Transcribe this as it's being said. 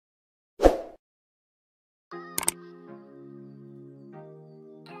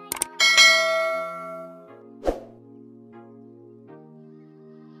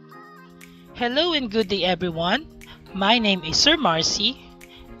Hello and good day everyone. My name is Sir Marcy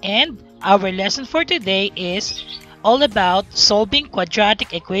and our lesson for today is all about solving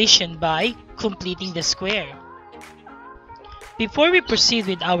quadratic equation by completing the square. Before we proceed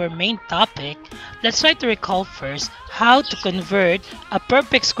with our main topic, let's try to recall first how to convert a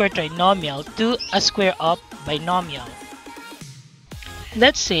perfect square trinomial to a square of binomial.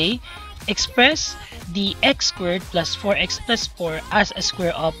 Let's say express the x squared plus 4x plus 4 as a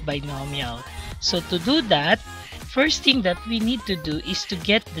square of binomial. So to do that, first thing that we need to do is to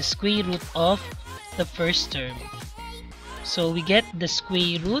get the square root of the first term. So we get the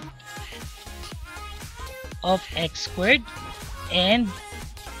square root of x squared, and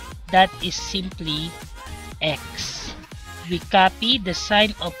that is simply x. We copy the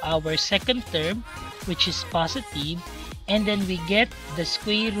sign of our second term, which is positive, and then we get the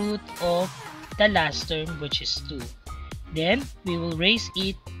square root of the last term, which is 2. Then we will raise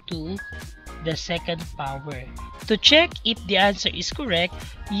it to the second power. To check if the answer is correct,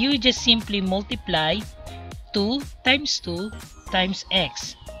 you just simply multiply 2 times 2 times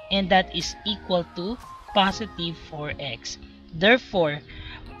x, and that is equal to positive 4x. Therefore,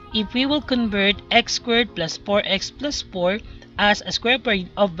 if we will convert x squared plus 4x plus 4 as a square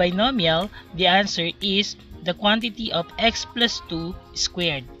of binomial, the answer is the quantity of x plus 2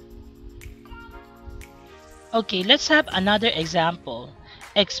 squared. Okay, let's have another example.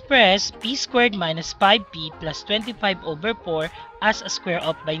 Express p squared minus 5p plus 25 over 4 as a square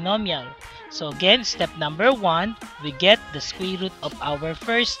of binomial. So again, step number 1, we get the square root of our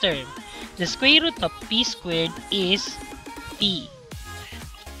first term. The square root of p squared is p.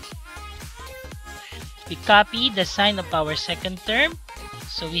 We copy the sign of our second term,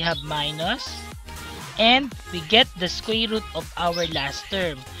 so we have minus, and we get the square root of our last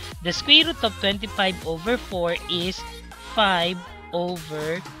term. The square root of 25 over 4 is 5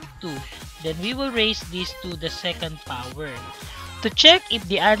 over 2. Then we will raise this to the second power. To check if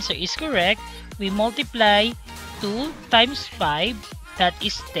the answer is correct, we multiply 2 times 5, that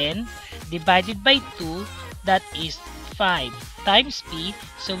is 10, divided by 2, that is 5, times p,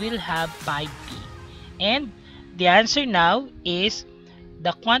 so we'll have 5p. And the answer now is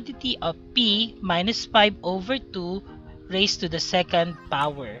the quantity of p minus 5 over 2 raised to the second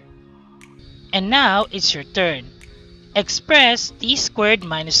power. And now it's your turn. Express t squared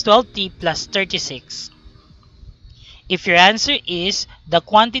minus 12t plus 36. If your answer is the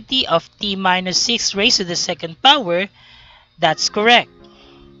quantity of t minus 6 raised to the second power, that's correct.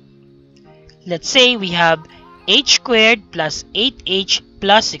 Let's say we have h squared plus 8h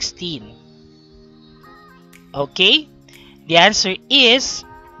plus 16. Okay, the answer is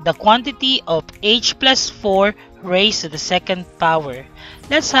the quantity of h plus 4 raised to the second power.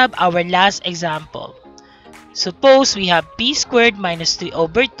 Let's have our last example. Suppose we have p squared minus 3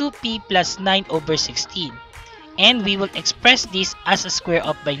 over 2p plus 9 over 16. And we will express this as a square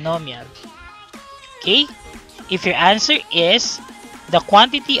of binomial. Okay, if your answer is the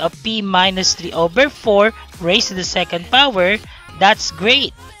quantity of p minus 3 over 4 raised to the second power, that's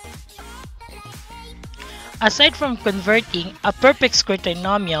great. Aside from converting a perfect square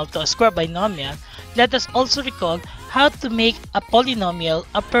trinomial to a square binomial, let us also recall how to make a polynomial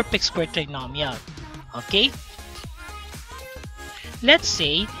a perfect square trinomial. Okay? Let's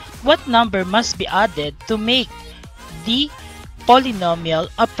say what number must be added to make the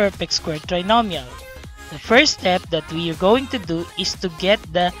polynomial a perfect square trinomial. The first step that we are going to do is to get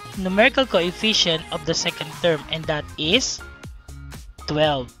the numerical coefficient of the second term, and that is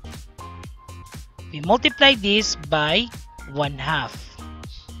 12. We multiply this by 1/2.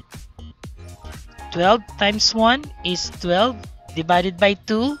 12 times 1 is 12, divided by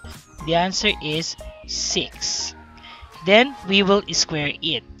 2, the answer is 6. Then we will square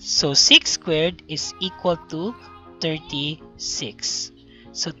it. So 6 squared is equal to 36.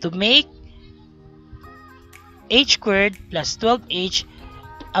 So to make h squared plus 12h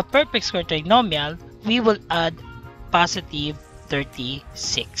a perfect square trinomial, we will add positive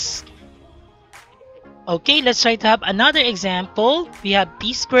 36. Okay, let's try to have another example. We have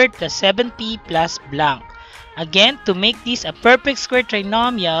p squared plus 7p plus blank. Again, to make this a perfect square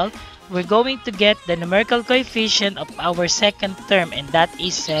trinomial, we're going to get the numerical coefficient of our second term, and that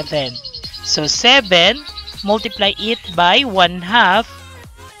is 7. So 7, multiply it by 1/2.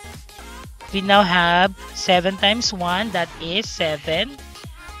 We now have 7 times 1, that is 7,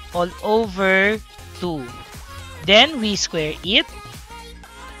 all over 2. Then we square it.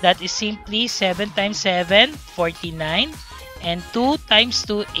 That is simply 7 times 7, 49, and 2 times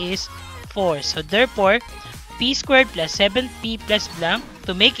 2 is 4. So therefore, p squared plus 7p plus blank,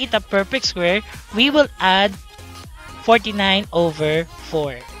 to make it a perfect square, we will add 49 over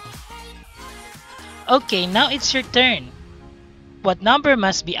 4. Okay, now it's your turn. What number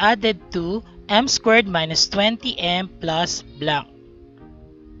must be added to m squared minus 20m plus blank?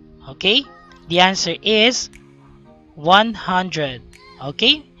 Okay, the answer is 100.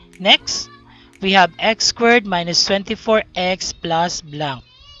 Okay, next, we have x squared minus 24x plus blank.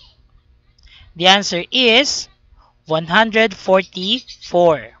 The answer is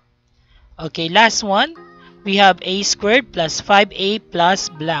 144. Okay, last one, we have a squared plus 5a plus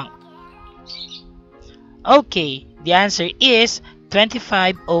blank. Okay, the answer is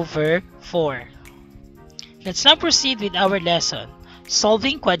 25 over 4. Let's now proceed with our lesson,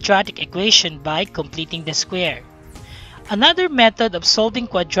 solving quadratic equation by completing the square. Another method of solving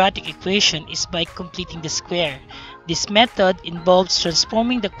quadratic equation is by completing the square. This method involves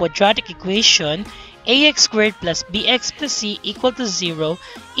transforming the quadratic equation ax squared plus bx plus c equal to 0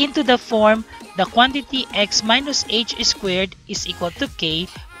 into the form the quantity x minus h squared is equal to k,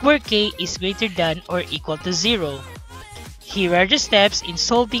 where k is greater than or equal to 0. Here are the steps in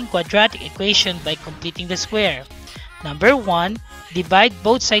solving quadratic equation by completing the square. Number 1, divide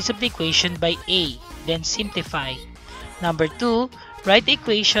both sides of the equation by a, then simplify. Number 2, write the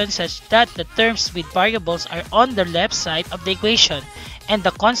equation such that the terms with variables are on the left side of the equation and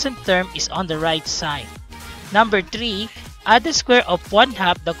the constant term is on the right side. Number 3, add the square of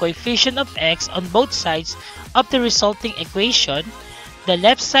 1/2 the coefficient of x on both sides of the resulting equation. The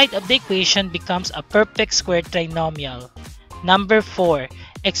left side of the equation becomes a perfect square trinomial. Number 4,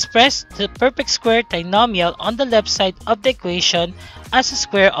 express the perfect square trinomial on the left side of the equation as a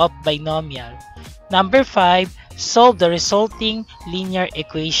square of binomial. Number 5, solve the resulting linear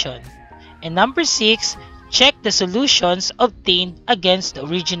equation. And number 6, check the solutions obtained against the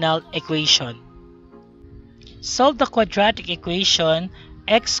original equation. Solve the quadratic equation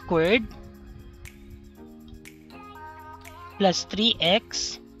x squared plus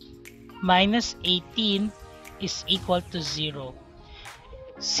 3x minus 18 is equal to 0.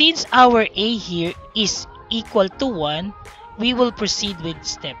 Since our a here is equal to 1, we will proceed with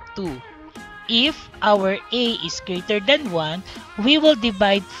step 2. If our a is greater than 1, we will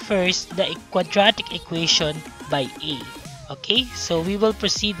divide first the quadratic equation by a. Okay, so we will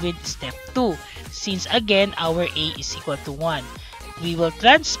proceed with step 2. Since again our a is equal to 1, we will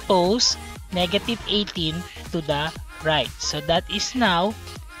transpose negative 18 to the right. So that is now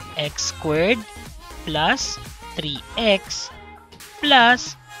x squared plus 3x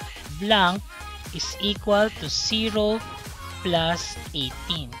plus blank is equal to 0 plus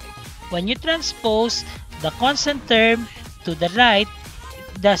 18. When you transpose the constant term to the right,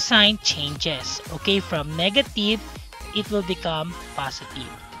 the sign changes. Okay, from negative, it will become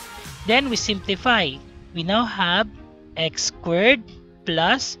positive. Then we simplify. We now have x squared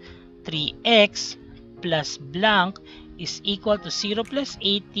plus 3x plus blank is equal to 0 plus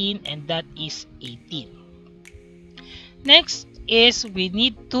 18, and that is 18. Next is we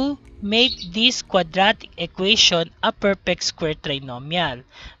need to make this quadratic equation a perfect square trinomial.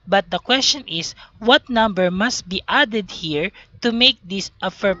 But the question is, what number must be added here to make this a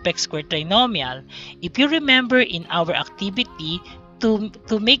perfect square trinomial? If you remember in our activity,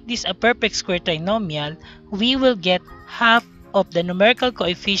 to make this a perfect square trinomial, we will get half of the numerical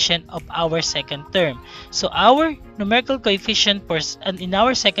coefficient of our second term. So our numerical coefficient in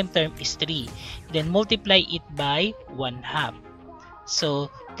our second term is 3. Then multiply it by 1/2. So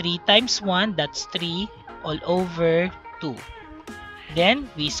 3 times 1, that's 3 all over 2. Then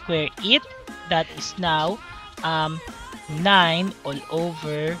we square it. That is now 9 all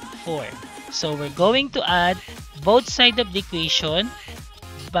over 4. So we're going to add both sides of the equation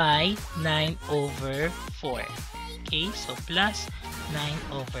by 9 over 4. Okay, so plus 9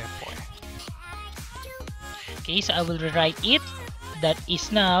 over 4. Okay, so I will rewrite it. That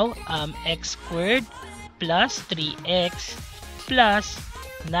is now x squared plus 3x plus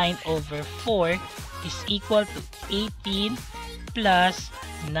 9 over 4 is equal to 18 plus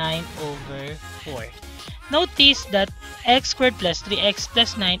 9 over 4. Notice that x squared plus 3x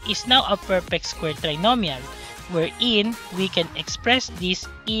plus 9 is now a perfect square trinomial, wherein we can express this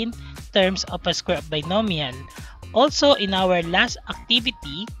in terms of a square of binomial. Also, in our last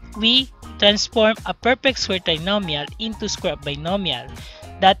activity, we transform a perfect square trinomial into square of binomial.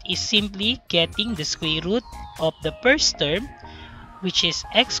 That is simply getting the square root of the first term, which is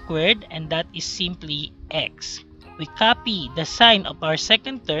x squared, and that is simply x. We copy the sign of our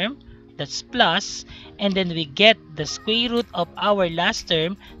second term, that's plus, and then we get the square root of our last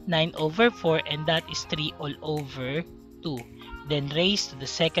term, 9 over 4, and that is 3 all over 2. Then raised to the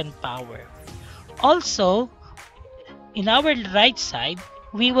second power. Also, in our right side,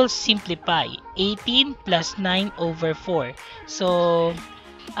 we will simplify 18 plus 9 over 4. So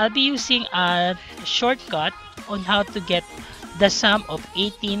I'll be using a shortcut on how to get the sum of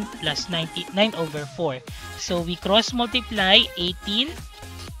 18 plus 99 over 4. So we cross multiply 18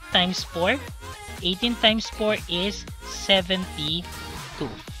 times 4. 18 times 4 is 72.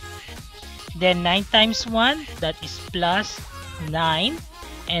 Then 9 times 1, that is plus 9.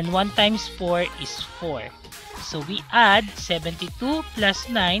 And 1 times 4 is 4. So we add 72 plus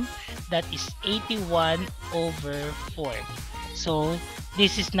 9, that is 81 over 4. So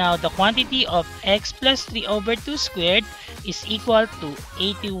this is now the quantity of x plus 3 over 2 squared is equal to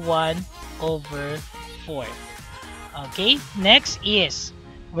 81 over 4. Okay, next is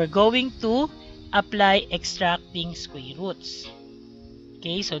we're going to apply extracting square roots.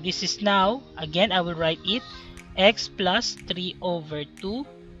 Okay, so this is now, again, I will write it, x plus 3 over 2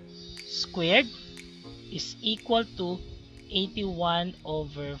 squared is equal to 81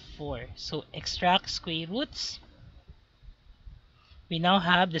 over 4. So extract square roots. We now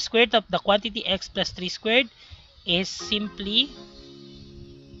have the square root of the quantity x plus 3 squared is simply,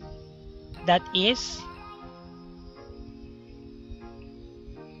 that is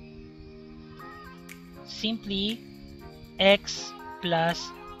simply x plus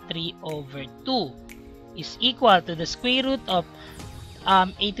 3 over 2 is equal to the square root of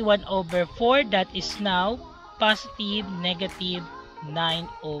 81 over 4, that is now positive negative 9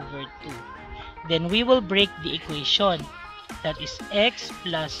 over 2. Then we will break the equation. That is x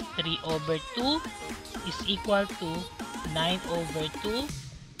plus 3 over 2 is equal to 9 over 2.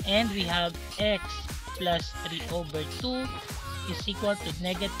 And we have x plus 3 over 2 is equal to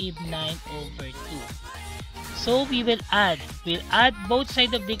negative 9 over 2. So we will add. We'll add both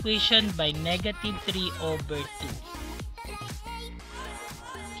sides of the equation by negative 3 over 2.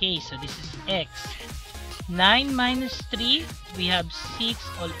 Okay, so this is x. 9 minus 3, we have 6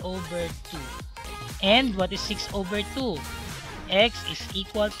 all over 2. And what is 6 over 2? X is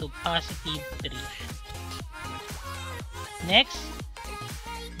equal to positive 3. Next,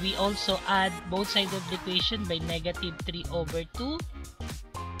 we also add both sides of the equation by negative 3 over 2.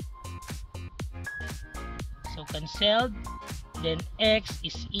 So cancelled. Then x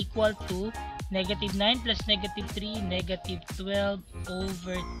is equal to negative 9 plus negative 3, negative 12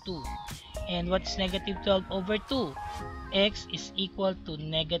 over 2. And what's negative 12 over 2? X is equal to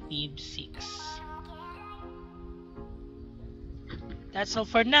negative 6. That's all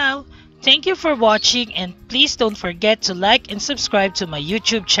for now. Thank you for watching, and please don't forget to like and subscribe to my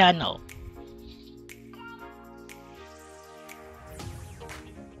YouTube channel.